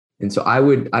And so I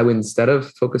would instead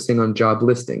of focusing on job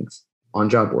listings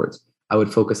on job boards, I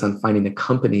would focus on finding the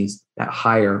companies that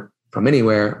hire from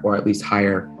anywhere or at least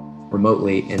hire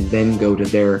remotely, and then go to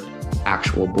their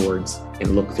actual boards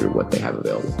and look through what they have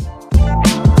available.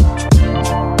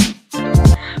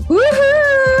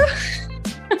 Woohoo!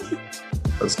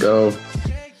 Let's go.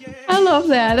 I love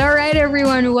that. All right,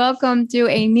 everyone. Welcome to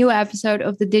a new episode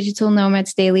of the Digital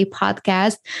Nomads Daily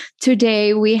podcast.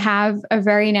 Today, we have a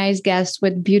very nice guest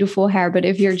with beautiful hair, but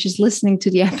if you're just listening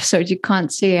to the episode, you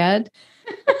can't see it.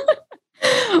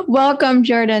 Welcome,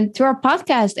 Jordan, to our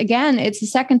podcast. Again, it's the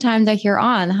second time that you're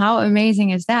on. How amazing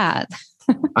is that?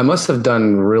 I must have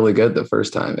done really good the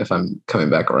first time if I'm coming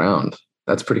back around.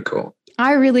 That's pretty cool.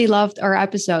 I really loved our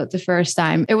episode the first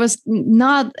time. It was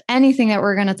not anything that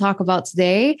we're going to talk about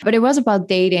today, but it was about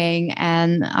dating,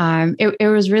 and it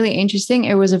was really interesting.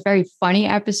 It was a very funny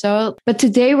episode. But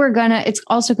today it's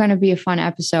also going to be a fun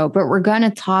episode, but we're going to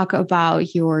talk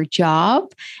about your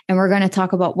job, and we're going to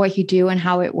talk about what you do and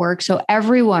how it works. So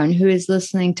everyone who is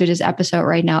listening to this episode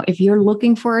right now, if you're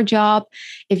looking for a job,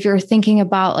 if you're thinking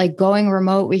about like going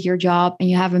remote with your job and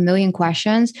you have a million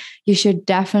questions, you should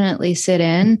definitely sit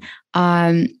in.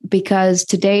 Because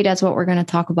today that's what we're going to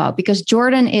talk about, because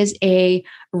Jordan is a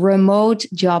remote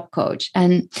job coach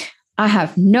and I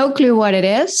have no clue what it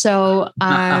is. So,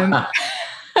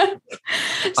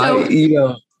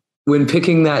 when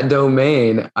picking that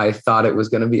domain, I thought it was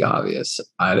going to be obvious.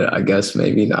 I guess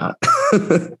maybe not.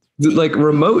 Like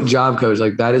remote job coach,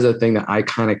 like that is a thing that I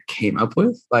kind of came up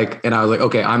with. And I was like,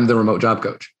 okay, I'm the remote job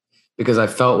coach, because I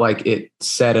felt like it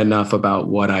said enough about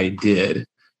what I did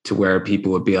to where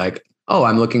people would be like, oh,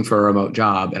 I'm looking for a remote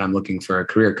job and I'm looking for a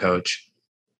career coach.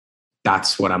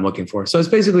 That's what I'm looking for. So it's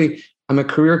basically, I'm a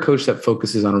career coach that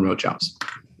focuses on remote jobs.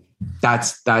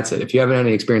 That's it. If you haven't had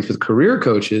any experience with career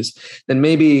coaches, then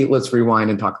maybe let's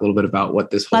rewind and talk a little bit about what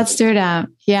this whole Let's do that.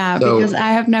 Yeah, because I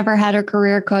have never had a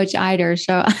career coach either.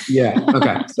 So yeah.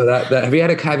 Okay. So that have you had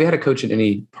a coach in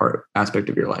any aspect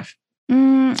of your life?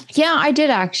 Yeah, I did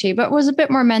actually, but it was a bit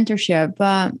more mentorship.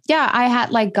 Yeah, I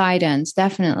had like guidance,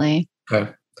 definitely.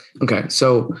 Okay.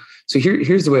 So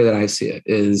here's the way that I see it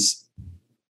is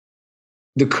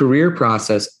the career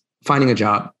process, finding a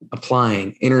job,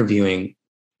 applying, interviewing,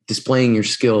 displaying your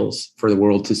skills for the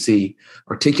world to see,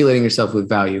 articulating yourself with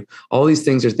value. All these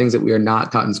things are things that we are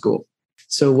not taught in school.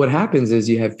 So what happens is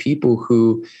you have people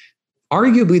who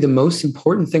arguably the most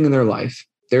important thing in their life,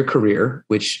 their career,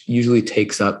 which usually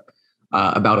takes up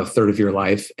about a third of your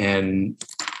life and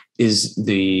is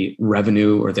the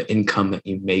revenue or the income that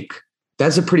you make.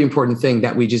 That's a pretty important thing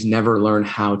that we just never learn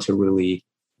how to really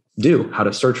do, how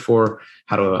to search for,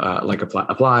 how to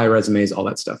apply resumes, all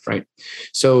that stuff, right?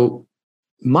 So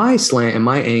my slant and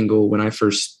my angle when I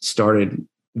first started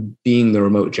being the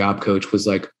remote job coach was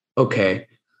like, okay,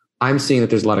 I'm seeing that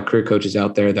there's a lot of career coaches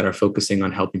out there that are focusing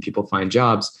on helping people find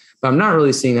jobs, but I'm not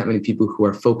really seeing that many people who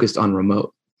are focused on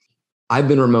remote. I've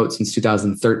been remote since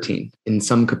 2013 in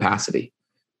some capacity.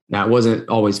 Now, it wasn't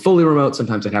always fully remote.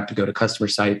 Sometimes I'd have to go to customer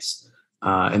sites.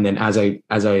 And then as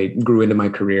I grew into my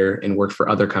career and worked for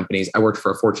other companies, I worked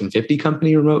for a Fortune 50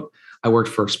 company remote. I worked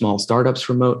for small startups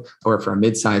remote. I worked for a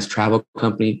mid-sized travel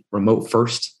company remote.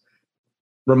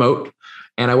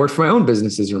 And I worked for my own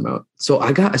businesses remote. So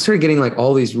I started getting like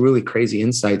all these really crazy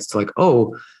insights to like,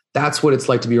 oh, that's what it's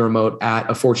like to be remote at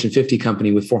a Fortune 50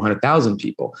 company with 400,000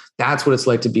 people. That's what it's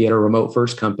like to be at a remote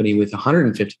first company with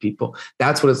 150 people.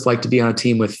 That's what it's like to be on a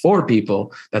team with 4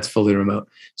 people that's fully remote.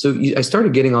 So I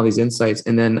started getting all these insights,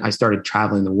 and then I started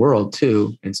traveling the world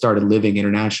too and started living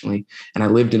internationally. And I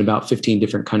lived in about 15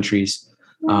 different countries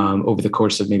over the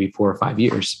course of maybe 4 or 5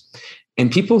 years.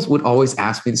 And people would always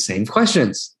ask me the same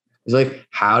questions. It's like,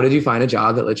 how did you find a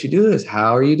job that lets you do this?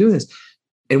 How are you doing this?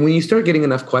 And when you start getting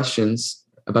enough questions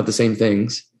about the same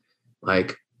things,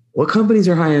 like what companies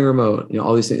are hiring remote,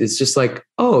 all these things, it's just like,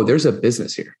 oh, there's a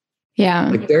business here. Yeah.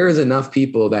 Like there is enough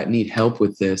people that need help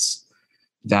with this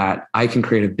that I can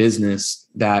create a business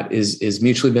that is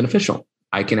mutually beneficial.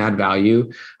 I can add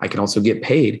value. I can also get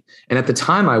paid. And at the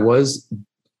time I was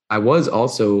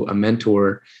also a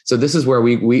mentor. So this is where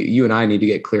you and I need to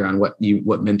get clear on what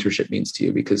mentorship means to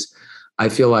you, because I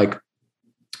feel like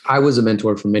I was a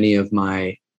mentor for many of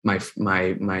my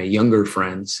younger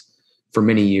friends for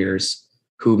many years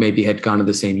who maybe had gone to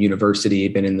the same university,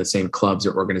 been in the same clubs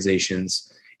or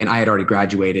organizations, and I had already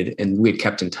graduated and we had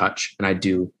kept in touch, and I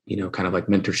do, kind of like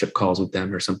mentorship calls with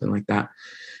them or something like that.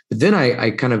 But then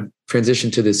I kind of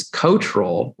transitioned to this coach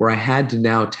role where I had to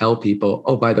now tell people,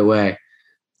 oh, by the way,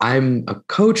 I'm a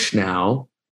coach now.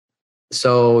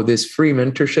 So this free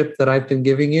mentorship that I've been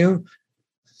giving you,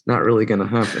 it's not really going to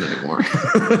happen anymore.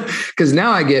 Because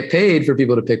now I get paid for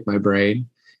people to pick my brain.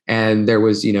 And there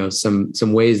was,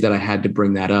 some ways that I had to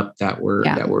bring that up that were,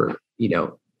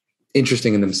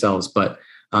 interesting in themselves. But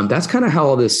that's kind of how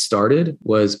all this started,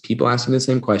 was people asking the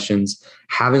same questions,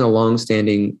 having a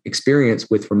long-standing experience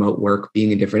with remote work,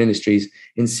 being in different industries,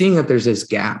 and seeing that there's this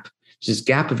gap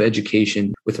of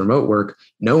education with remote work.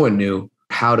 No one knew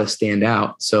how to stand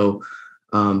out. So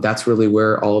that's really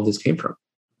where all of this came from.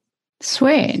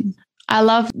 Sweet. I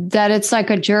love that it's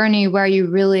like a journey where you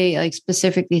really like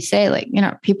specifically say like,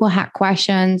 people had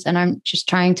questions and I'm just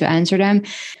trying to answer them.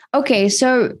 Okay.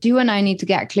 So you and I need to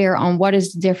get clear on what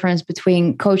is the difference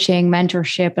between coaching,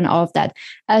 mentorship, and all of that,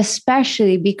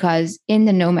 especially because in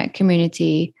the Nomad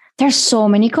community, there's so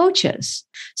many coaches.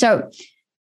 So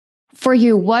for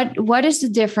you, what is the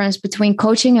difference between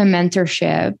coaching and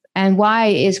mentorship, and why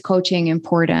is coaching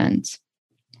important?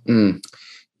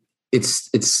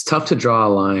 It's tough to draw a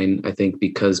line, I think,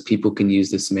 because people can use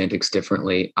the semantics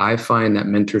differently. I find that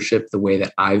mentorship, the way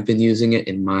that I've been using it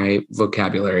in my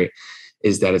vocabulary,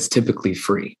 is that it's typically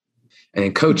free. And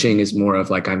then coaching is more of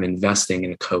like, I'm investing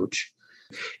in a coach.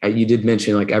 You did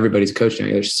mention like everybody's a coach now.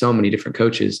 There's so many different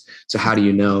coaches. So how do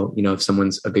you know, if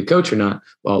someone's a good coach or not?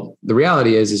 Well, the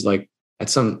reality is like at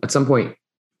some point, you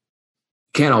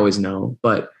can't always know,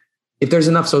 but if there's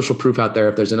enough social proof out there,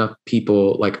 if there's enough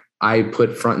people, like I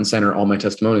put front and center all my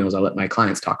testimonials, I let my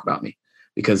clients talk about me,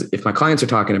 because if my clients are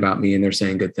talking about me and they're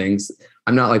saying good things,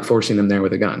 I'm not like forcing them there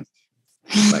with a gun.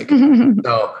 Like,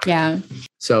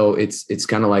 So it's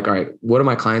kind of like, all right, what do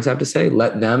my clients have to say?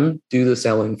 Let them do the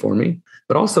selling for me.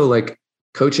 But also like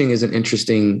coaching is an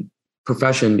interesting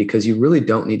profession because you really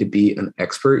don't need to be an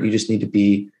expert. You just need to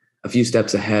be a few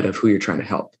steps ahead of who you're trying to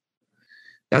help.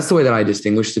 That's the way that I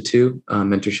distinguish the two.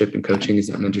 Mentorship and coaching is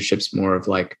that mentorship's more of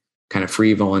like kind of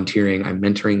free volunteering. I'm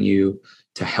mentoring you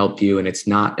to help you. And it's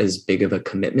not as big of a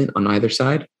commitment on either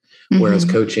side. Whereas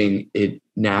coaching, it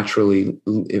naturally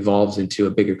evolves into a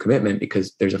bigger commitment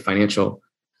because there's a financial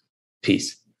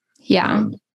piece. Yeah.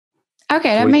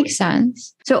 Okay. That makes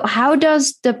sense. So how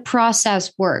does the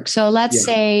process work? So let's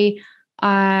say,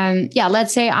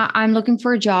 let's say I'm looking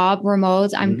for a job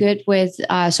remote. I'm good with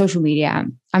social media.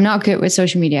 I'm not good with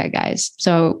social media, guys.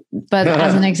 So, but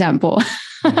as an example.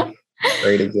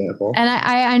 Great example. And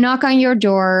I knock on your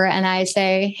door and I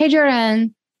say, hey,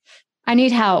 Jordan, I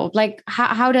need help. Like,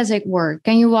 how does it work?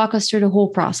 Can you walk us through the whole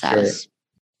process? Sure.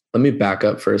 Let me back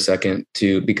up for a second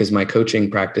because my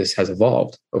coaching practice has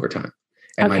evolved over time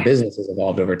and my business has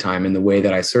evolved over time, and the way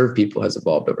that I serve people has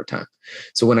evolved over time.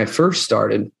 So when I first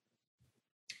started,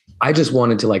 I just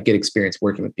wanted to like get experience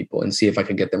working with people and see if I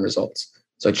could get them results.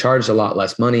 So I charged a lot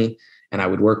less money and I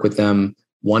would work with them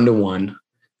one-to-one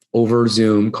over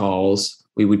Zoom calls.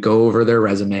 We would go over their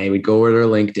resume. We'd go over their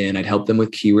LinkedIn. I'd help them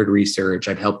with keyword research.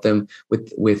 I'd help them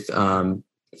with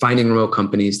finding remote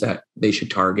companies that they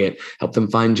should target, help them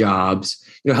find jobs,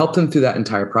 help them through that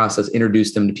entire process,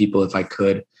 introduce them to people if I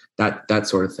could, that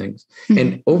sort of things.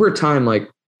 And over time, like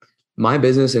my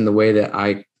business and the way that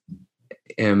I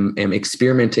am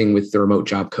experimenting with the remote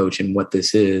job coach and what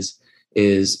this is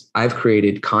I've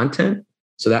created content.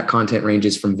 So that content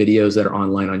ranges from videos that are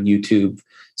online on YouTube,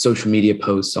 social media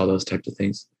posts, all those types of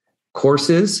things.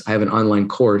 Courses. I have an online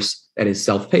course that is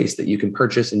self-paced that you can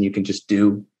purchase and you can just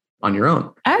do on your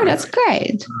own. Oh, that's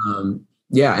great.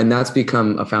 And that's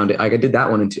become a foundation. Like I did that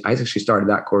one. I actually started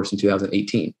that course in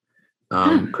 2018,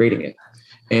 creating it.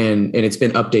 And it's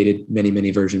been updated many, many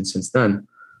versions since then.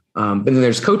 But then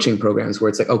there's coaching programs where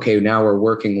it's like, okay, now we're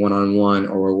working one-on-one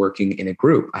or we're working in a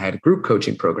group. I had group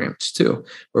coaching programs too,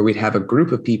 where we'd have a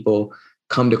group of people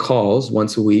come to calls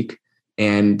once a week,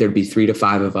 and there'd be 3 to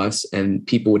 5 of us, and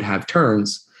people would have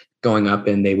turns going up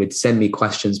and they would send me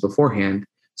questions beforehand.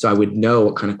 So I would know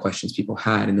what kind of questions people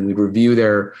had, and then we'd review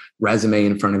their resume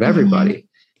in front of everybody.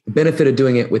 The benefit of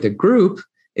doing it with a group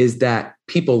is that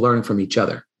people learn from each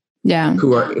other. Yeah.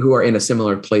 Who are in a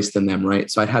similar place than them, right?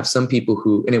 So I'd have some people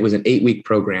and it was an 8-week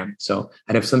program. So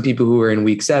I'd have some people who were in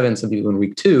week 7, some people in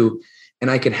week 2, and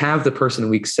I could have the person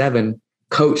in week 7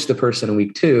 coach the person in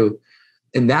week 2.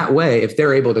 And that way, if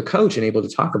they're able to coach and able to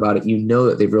talk about it,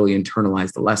 that they've really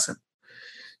internalized the lesson.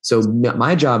 So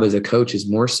my job as a coach is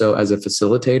more so as a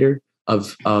facilitator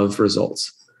of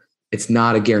results. It's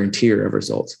not a guarantor of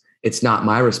results. It's not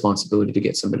my responsibility to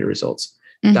get somebody results.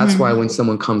 That's why when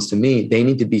someone comes to me, they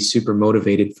need to be super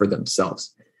motivated for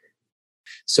themselves.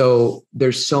 So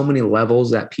there's so many levels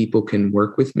that people can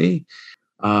work with me.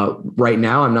 Right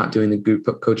now, I'm not doing the group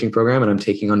coaching program, and I'm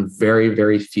taking on very,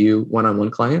 very few one-on-one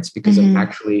clients because I'm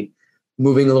actually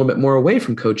moving a little bit more away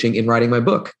from coaching and writing my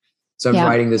book. So I'm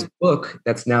writing this book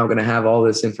that's now going to have all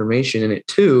this information in it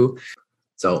too.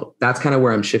 So that's kind of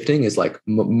where I'm shifting, is like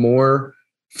more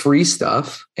free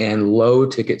stuff and low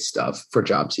ticket stuff for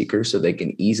job seekers so they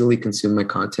can easily consume my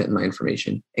content and my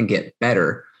information and get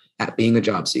better at being a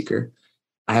job seeker.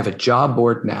 I have a job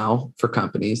board now for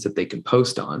companies that they can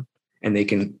post on, and they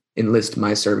can enlist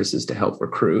my services to help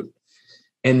recruit.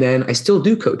 And then I still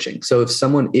do coaching. So if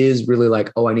someone is really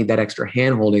like, oh, I need that extra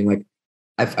hand holding, like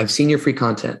I've seen your free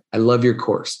content. I love your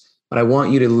course, but I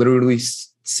want you to literally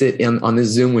sit on this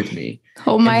Zoom with me.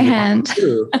 Hold my hand.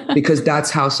 Because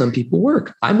that's how some people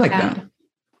work. I'm like that.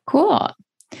 Cool.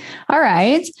 All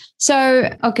right. So,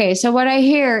 okay. So what I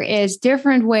hear is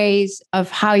different ways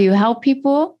of how you help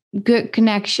people, good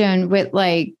connection with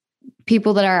like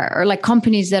people that are, or like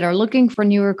companies that are looking for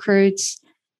new recruits.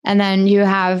 And then you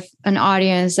have an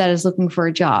audience that is looking for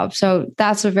a job. So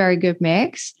that's a very good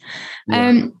mix.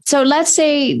 Yeah. So let's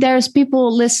say there's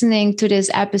people listening to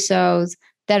this episode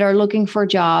that are looking for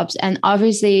jobs. And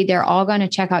obviously they're all going to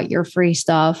check out your free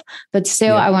stuff, but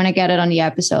still I want to get it on the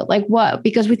episode. Like what?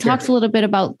 Because we talked a little bit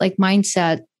about like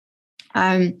mindset.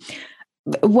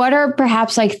 What are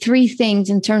perhaps like 3 things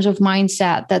in terms of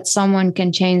mindset that someone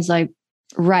can change like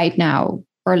right now,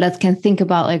 or that can think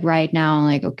about like right now,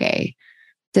 like, okay,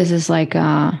 this is like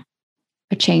a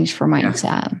change for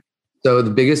mindset. Yeah. So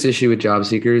the biggest issue with job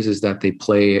seekers is that they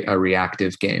play a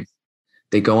reactive game.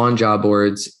 They go on job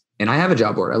boards, and I have a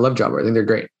job board. I love job boards. I think they're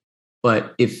great.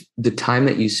 But if the time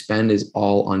that you spend is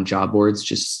all on job boards,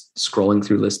 just scrolling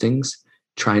through listings,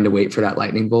 trying to wait for that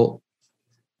lightning bolt,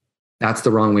 that's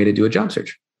the wrong way to do a job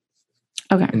search.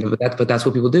 Okay. But that's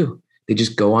what people do. They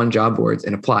just go on job boards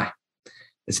and apply.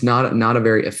 It's not a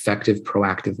very effective,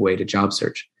 proactive way to job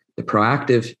search. The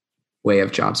proactive way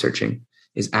of job searching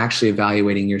is actually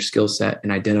evaluating your skill set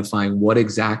and identifying what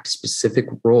exact specific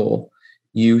role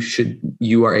you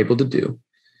are able to do.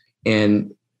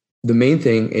 And the main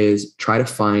thing is try to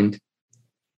find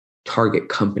target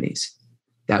companies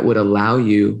that would allow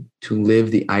you to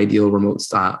live the ideal remote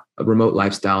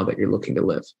lifestyle that you're looking to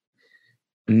live.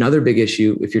 Another big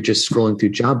issue, if you're just scrolling through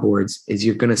job boards, is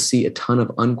you're going to see a ton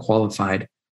of unqualified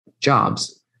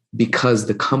jobs because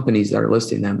the companies that are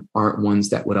listing them aren't ones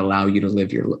that would allow you to live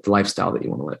the lifestyle that you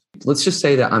want to live. Let's just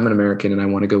say that I'm an American and I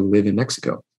want to go live in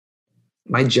Mexico.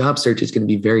 My job search is going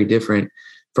to be very different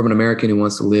from an American who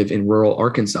wants to live in rural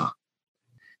Arkansas.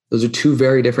 Those are 2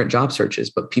 very different job searches,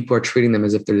 but people are treating them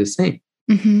as if they're the same.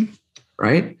 Mm-hmm.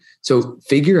 Right? So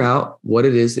figure out what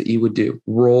it is that you would do,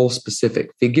 role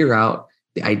specific. Figure out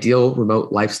the ideal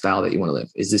remote lifestyle that you want to live.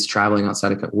 Is this traveling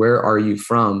outside of, where are you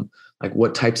from? Like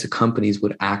what types of companies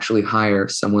would actually hire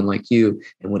someone like you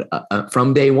and would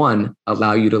from day one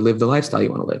allow you to live the lifestyle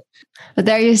you want to live? But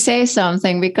there you say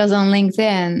something, because on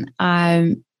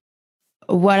LinkedIn,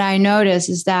 what I notice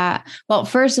is that, well,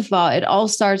 first of all, it all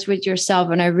starts with yourself.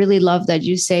 And I really love that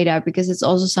you say that, because it's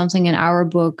also something in our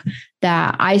book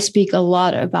that I speak a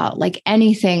lot about, like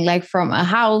anything, like from a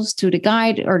house to the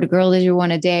guy or the girl that you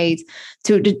want to date,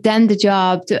 to then the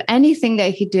job, to anything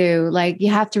that you do. Like you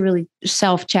have to really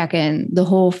self-check in the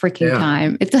whole freaking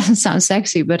time. It doesn't sound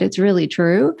sexy, but it's really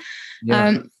true.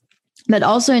 Yeah. But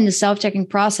also in the self-checking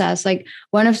process, like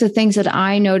one of the things that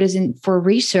I noticed for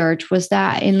research was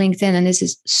that in LinkedIn, and this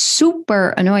is super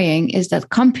annoying, is that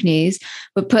companies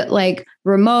would put like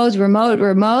remote,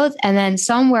 and then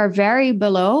somewhere very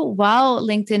below, while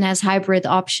LinkedIn has hybrid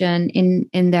option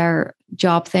in their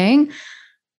job thing,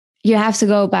 you have to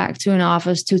go back to an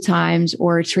office 2 times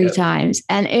or 3 times.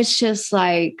 And it's just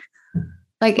like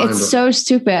it's so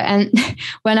stupid. And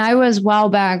when I was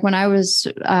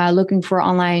looking for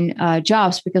online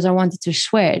jobs because I wanted to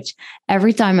switch,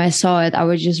 every time I saw it, I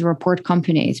would just report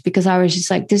companies, because I was just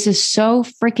like, this is so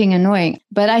freaking annoying.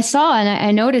 But I saw and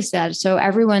I noticed that. So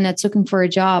everyone that's looking for a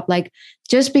job, like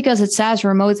just because it says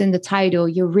remote in the title,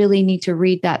 you really need to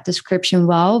read that description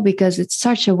well, because it's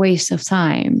such a waste of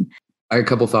time. I have a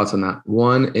couple thoughts on that.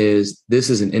 One is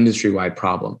this is an industry-wide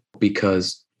problem,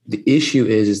 because the issue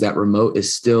is that remote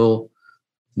is still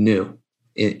new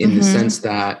in the sense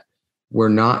that we're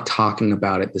not talking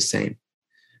about it the same.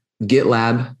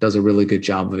 GitLab does a really good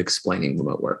job of explaining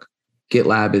remote work.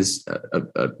 GitLab is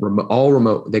all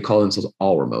remote. They call themselves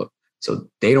all remote. So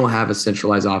they don't have a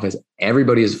centralized office.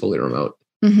 Everybody is fully remote.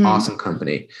 Awesome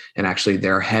company. And actually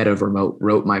their head of remote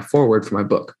wrote my foreword for my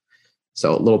book.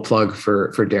 So a little plug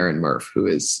for Darren Murph, who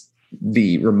is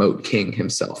the remote king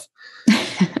himself.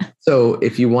 So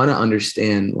if you want to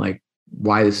understand like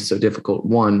why this is so difficult,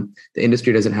 1, the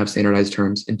industry doesn't have standardized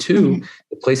terms. And 2,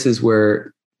 the places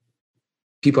where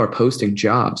people are posting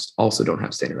jobs also don't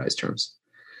have standardized terms.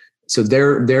 So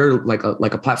they're like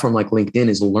a platform like LinkedIn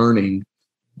is learning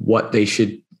what they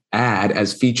should add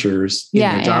as features in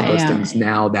their job listings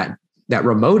now that that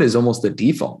remote is almost the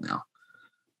default now.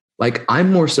 Like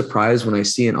I'm more surprised when I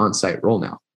see an on-site role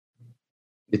now.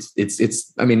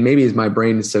 I mean, maybe my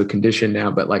brain is so conditioned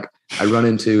now, but like I run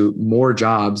into more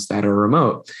jobs that are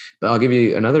remote. But I'll give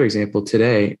you another example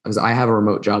today, as I have a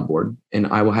remote job board and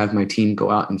I will have my team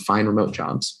go out and find remote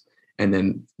jobs. And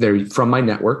then they're from my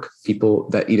network, people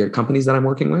that either companies that I'm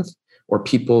working with or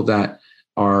people that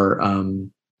are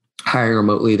hiring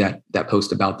remotely that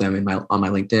post about them on my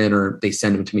LinkedIn, or they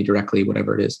send them to me directly,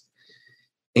 whatever it is.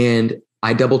 And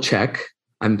I double check.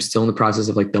 I'm still in the process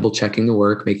of like double checking the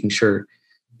work, making sure,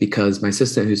 because my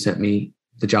assistant who sent me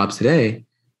the jobs today,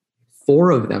 4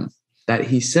 of them that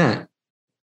he sent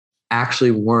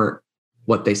actually weren't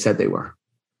what they said they were.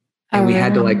 And we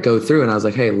had to like go through, and I was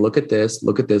like, hey, look at this,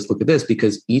 look at this, look at this,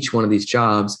 because each one of these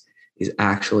jobs is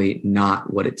actually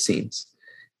not what it seems.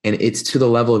 And it's to the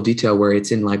level of detail where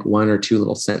it's in like 1 or 2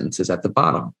 little sentences at the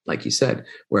bottom, like you said,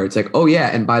 where it's like, oh yeah,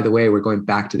 and by the way, we're going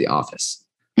back to the office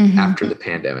after the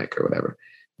pandemic or whatever.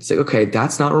 It's like, okay,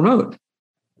 that's not remote.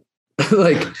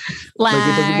 like it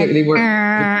doesn't get any more,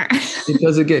 it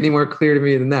doesn't get any more clear to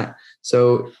me than that.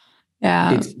 So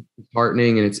yeah, it's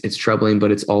heartening and it's troubling,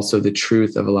 but it's also the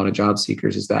truth of a lot of job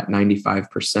seekers is that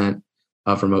 95%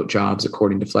 of remote jobs,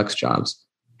 according to Flex Jobs,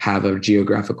 have a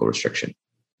geographical restriction.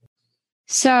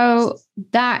 So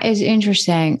that is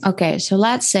interesting. Okay, so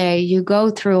let's say you go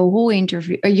through a whole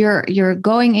interview, or you're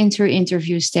going into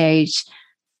interview stage.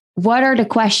 What are the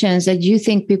questions that you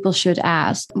think people should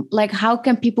ask? Like, how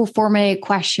can people formulate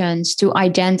questions to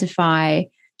identify,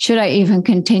 should I even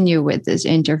continue with this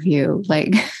interview?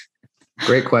 Like,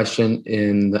 great question.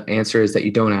 And the answer is that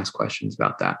you don't ask questions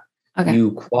about that. Okay.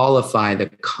 You qualify the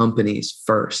companies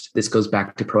first. This goes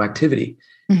back to proactivity.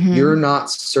 You're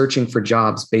not searching for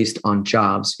jobs based on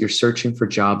jobs. You're searching for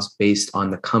jobs based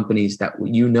on the companies that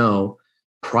you know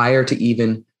prior to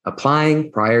even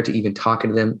applying, prior to even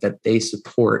talking to them, that they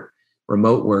support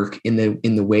remote work in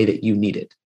the way that you need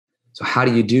it. So how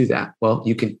do you do that? Well,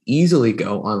 you can easily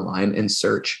go online and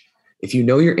search. If you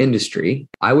know your industry,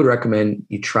 I would recommend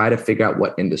you try to figure out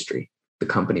what industry the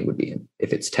company would be in.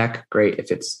 If it's tech, great.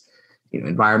 If it's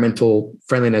environmental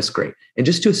friendliness, great. And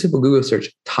just do a simple Google search,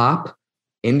 top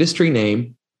industry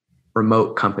name,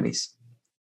 remote companies.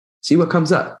 See what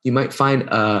comes up. You might find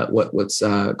what's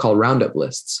called roundup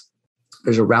lists.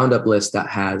 There's a roundup list that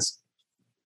has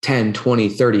 10, 20,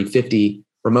 30, 50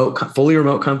 fully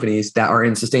remote companies that are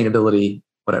in sustainability,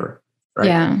 whatever. Right.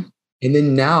 Yeah. And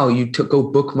then now you go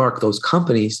bookmark those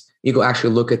companies. You go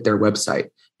actually look at their website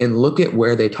and look at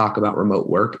where they talk about remote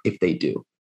work, if they do.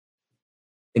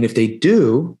 And if they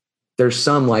do, there's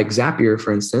some like Zapier,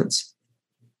 for instance,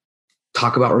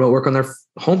 talk about remote work on their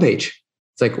homepage.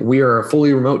 It's like, we are a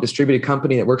fully remote distributed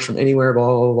company that works from anywhere, blah,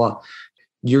 blah, blah.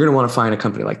 You're going to want to find a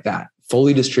company like that,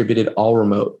 fully distributed, all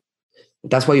remote.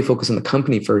 That's why you focus on the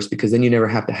company first, because then you never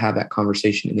have to have that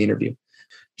conversation in the interview.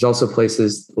 There's also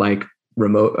places like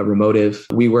Remotive,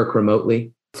 We Work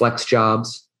Remotely, Flex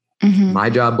Jobs, My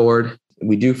Job Board.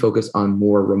 We do focus on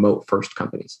more remote first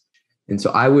companies. And so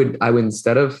I would,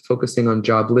 instead of focusing on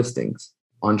job listings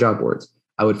on job boards,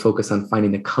 I would focus on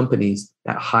finding the companies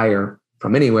that hire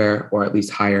from anywhere, or at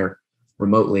least hire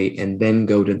remotely, and then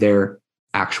go to their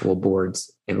actual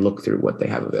boards and look through what they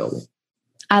have available.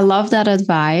 I love that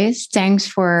advice. Thanks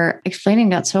for explaining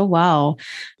that so well.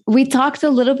 We talked a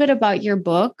little bit about your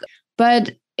book,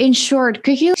 but in short,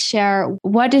 could you share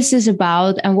what this is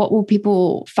about and what will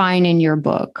people find in your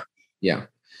book? Yeah.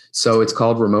 So it's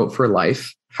called Remote for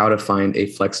Life: How to Find a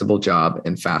Flexible Job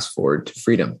and Fast Forward to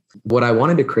Freedom. What I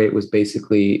wanted to create was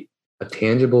basically a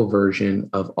tangible version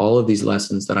of all of these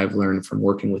lessons that I've learned from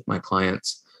working with my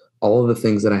clients, all of the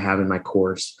things that I have in my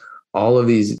course, all of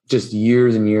these just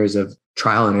years and years of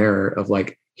trial and error of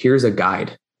like, here's a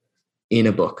guide in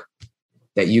a book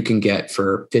that you can get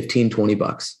for 15, 20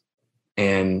 bucks.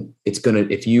 And it's going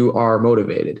to, if you are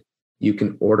motivated, you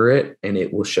can order it and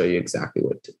it will show you exactly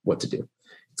what to do.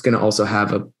 It's going to also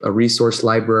have a resource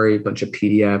library, a bunch of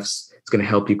PDFs. It's going to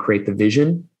help you create the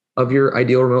vision of your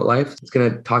ideal remote life. It's going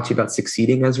to talk to you about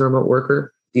succeeding as a remote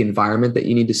worker, the environment that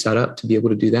you need to set up to be able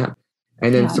to do that.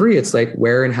 And then 3, it's like,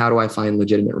 where and how do I find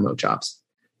legitimate remote jobs?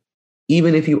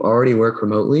 Even if you already work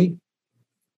remotely,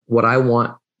 what I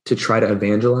want to try to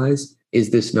evangelize is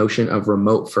this notion of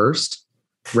remote first,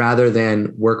 rather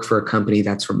than work for a company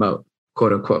that's remote,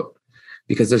 quote unquote,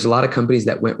 because there's a lot of companies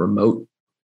that went remote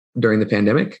during the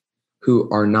pandemic who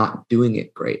are not doing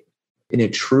it great. In a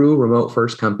true remote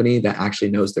first company that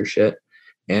actually knows their shit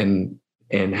and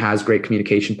has great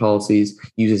communication policies,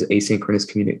 uses asynchronous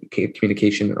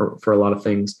communication for a lot of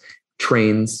things,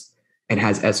 trains and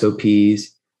has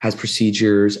SOPs, has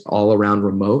procedures all around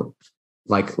remote,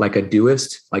 like a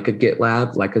Doist, like a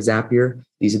GitLab, like a Zapier.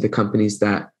 These are the companies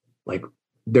that like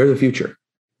they're the future.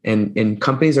 And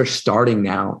companies are starting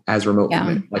now as remote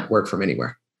from like work from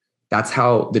anywhere. That's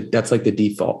that's like the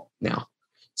default now.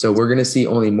 So we're going to see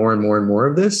only more and more and more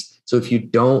of this. So if you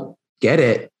don't get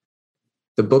it,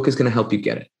 the book is going to help you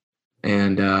get it.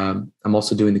 And I'm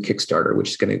also doing the Kickstarter, which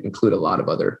is going to include a lot of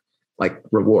other like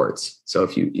rewards. So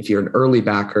if you're an early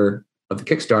backer of the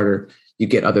Kickstarter, you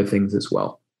get other things as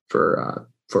well for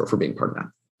being part of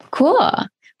that. Cool.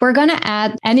 We're going to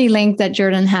add any link that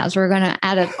Jordan has. We're going to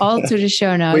add it all to the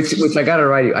show notes. which I got to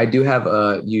write you. I do have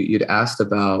you'd asked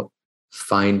about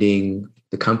finding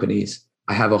the companies.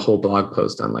 I have a whole blog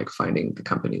post on like finding the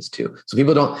companies too. So you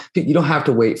don't have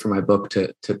to wait for my book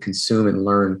to consume and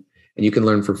learn, and you can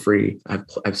learn for free. I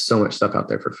have so much stuff out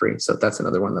there for free. So that's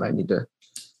another one that I need to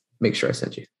make sure I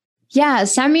send you. Yeah,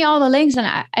 send me all the links,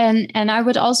 and I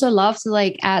would also love to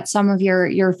like add some of your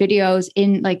videos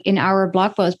in our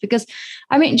blog post, because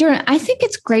I mean, Jordan, I think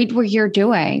it's great what you're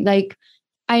doing.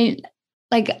 I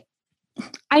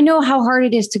know how hard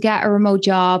it is to get a remote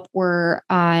job, or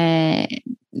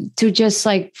to just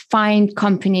like find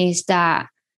companies that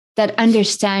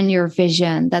understand your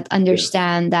vision, that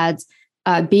understand that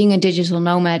being a digital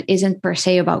nomad isn't per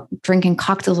se about drinking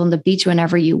cocktails on the beach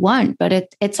whenever you want, but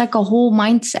it's like a whole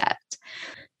mindset.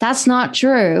 That's not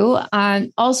true.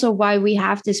 Also why we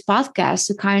have this podcast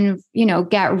to kind of,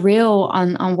 get real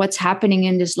on what's happening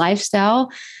in this lifestyle.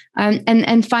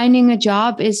 And finding a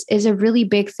job is a really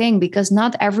big thing, because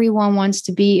not everyone wants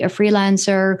to be a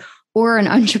freelancer or an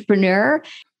entrepreneur.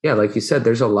 Yeah. Like you said,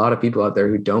 there's a lot of people out there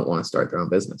who don't want to start their own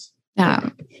business. Yeah.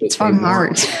 It's fucking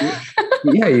hard.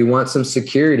 Yeah. You want some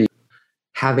security.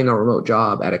 Having a remote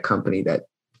job at a company that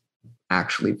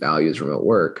actually values remote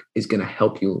work is going to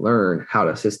help you learn how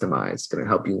to systemize. It's going to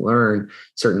help you learn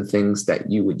certain things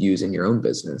that you would use in your own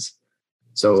business.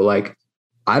 So like,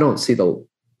 I don't see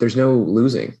there's no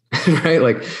losing, right?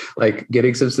 Like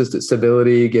getting some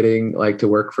stability, getting like to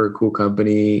work for a cool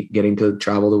company, getting to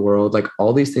travel the world, like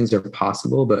all these things are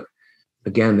possible. But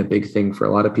again, the big thing for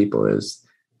a lot of people is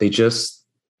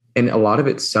and a lot of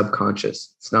it's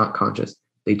subconscious. It's not conscious.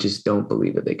 They just don't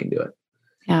believe that they can do it.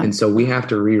 Yeah. And so we have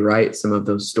to rewrite some of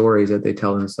those stories that they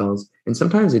tell themselves. And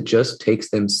sometimes it just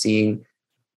takes them seeing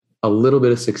a little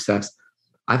bit of success.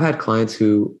 I've had clients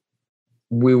who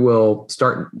we'll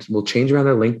change around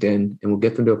their LinkedIn, and we'll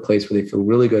get them to a place where they feel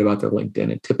really good about their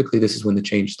LinkedIn. And typically this is when the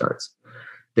change starts.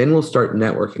 Then we'll start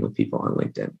networking with people on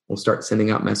LinkedIn. We'll start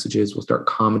sending out messages. We'll start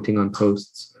commenting on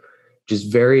posts,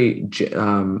 just very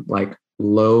like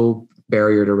low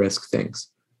barrier to risk things.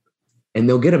 And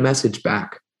they'll get a message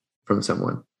back from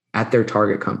someone at their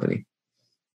target company.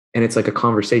 And it's like a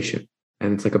conversation,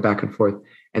 and it's like a back and forth.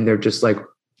 And they're just like,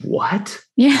 what?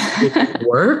 Yeah. It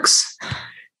works.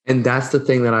 And that's the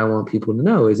thing that I want people to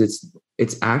know is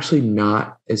it's actually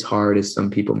not as hard as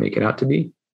some people make it out to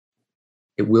be.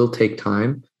 It will take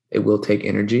time. It will take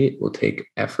energy. It will take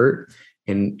effort.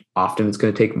 And often it's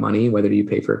going to take money, whether you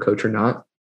pay for a coach or not,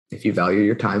 if you value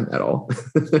your time at all.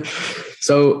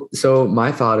 So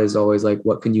my thought is always like,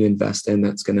 what can you invest in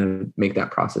that's going to make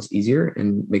that process easier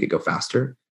and make it go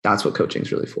faster? That's what coaching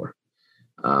is really for.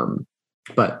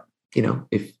 But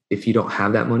if you don't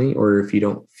have that money, or if you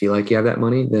don't feel like you have that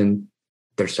money, then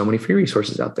there's so many free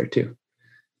resources out there too.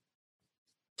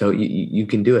 So you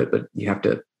can do it, but you have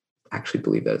to actually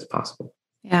believe that it's possible.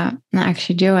 Yeah, and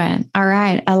actually do it. All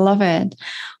right. I love it.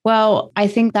 Well, I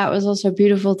think that was also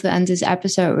beautiful to end this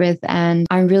episode with. And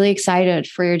I'm really excited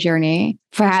for your journey.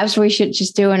 Perhaps we should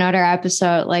just do another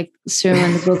episode like soon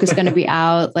when the book is going to be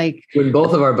out. Like when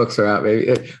both of our books are out,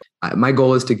 maybe. My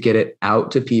goal is to get it out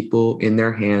to people in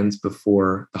their hands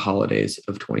before the holidays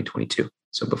of 2022.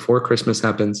 So before Christmas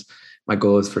happens, my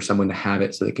goal is for someone to have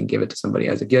it so they can give it to somebody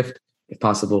as a gift, if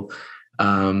possible.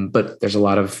 But there's a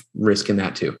lot of risk in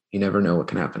that too. You never know what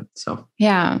can happen. So,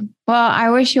 yeah. Well, I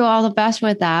wish you all the best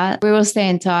with that. We will stay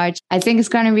in touch. I think it's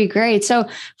going to be great. So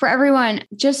for everyone,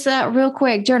 just real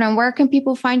quick, Jordan, where can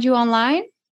people find you online?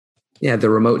 Yeah. The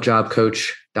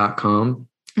remotejobcoach.com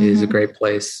is a great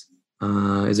place.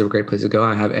 Is a great place to go.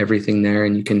 I have everything there,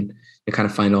 and you can kind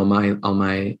of find all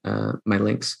my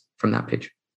links from that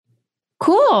page.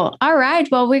 Cool. All right.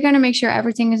 Well, we're going to make sure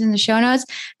everything is in the show notes.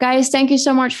 Guys, thank you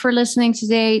so much for listening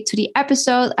today to the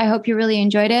episode. I hope you really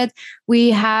enjoyed it. We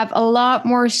have a lot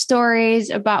more stories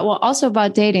also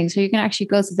about dating. So you can actually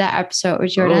go to that episode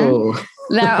with Jordan. Oh.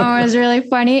 That one was really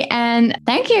funny. And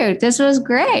thank you. This was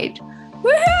great.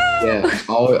 Woohoo! Yeah,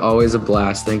 always a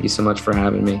blast. Thank you so much for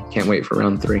having me. Can't wait for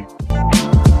round 3.